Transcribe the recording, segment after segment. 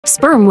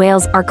Sperm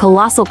whales are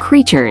colossal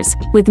creatures,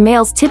 with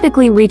males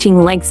typically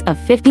reaching lengths of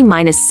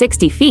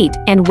 50–60 feet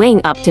and weighing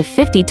up to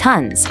 50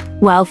 tons,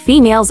 while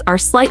females are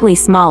slightly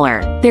smaller.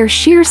 Their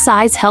sheer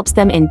size helps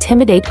them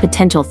intimidate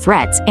potential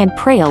threats and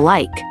prey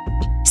alike.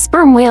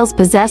 Sperm whales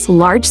possess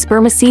large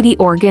spermaceti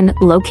organ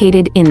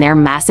located in their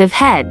massive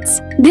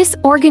heads. This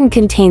organ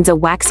contains a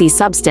waxy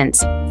substance,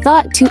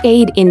 thought to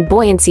aid in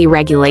buoyancy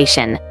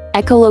regulation,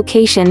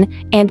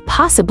 echolocation, and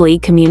possibly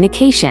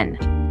communication.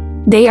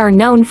 They are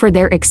known for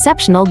their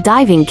exceptional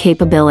diving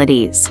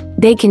capabilities.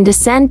 They can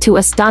descend to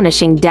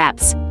astonishing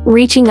depths,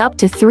 reaching up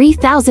to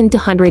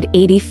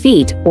 3,280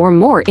 feet or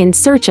more in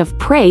search of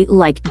prey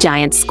like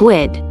giant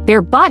squid.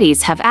 Their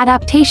bodies have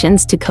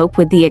adaptations to cope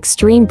with the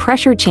extreme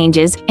pressure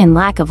changes and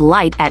lack of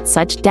light at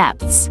such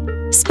depths.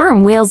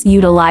 Sperm whales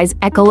utilize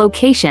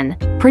echolocation,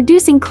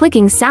 producing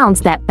clicking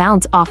sounds that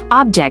bounce off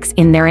objects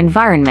in their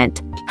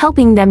environment,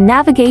 helping them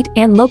navigate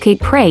and locate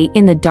prey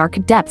in the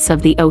dark depths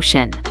of the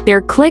ocean. Their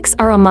clicks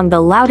are among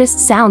the loudest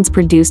sounds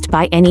produced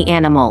by any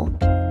animal.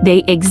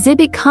 They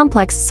exhibit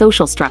complex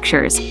social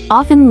structures,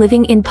 often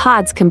living in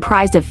pods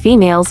comprised of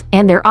females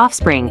and their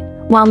offspring,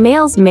 while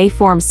males may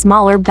form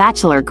smaller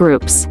bachelor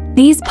groups.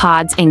 These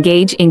pods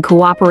engage in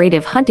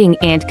cooperative hunting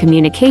and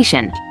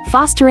communication,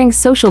 fostering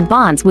social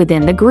bonds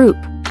within the group.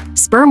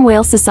 Sperm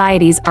whale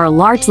societies are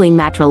largely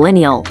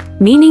matrilineal,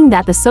 meaning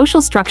that the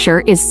social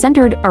structure is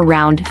centered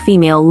around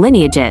female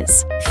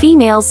lineages.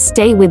 Females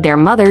stay with their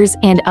mothers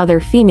and other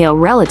female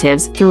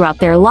relatives throughout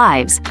their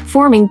lives,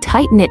 forming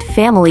tight-knit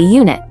family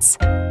units.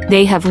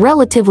 They have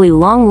relatively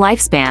long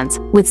lifespans,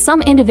 with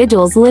some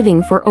individuals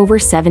living for over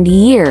 70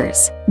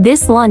 years.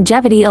 This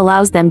longevity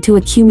allows them to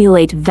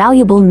accumulate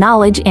valuable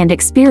knowledge and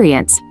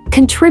experience,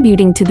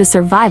 contributing to the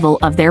survival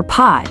of their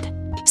pod.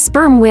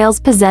 Sperm whales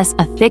possess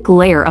a thick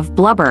layer of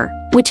blubber,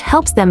 which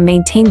helps them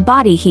maintain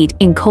body heat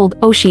in cold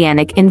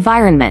oceanic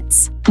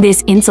environments.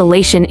 This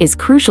insulation is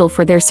crucial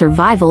for their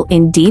survival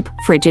in deep,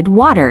 frigid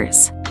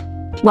waters.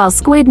 While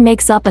squid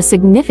makes up a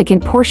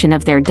significant portion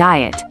of their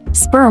diet,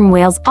 sperm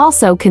whales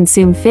also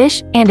consume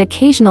fish and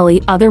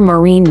occasionally other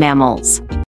marine mammals.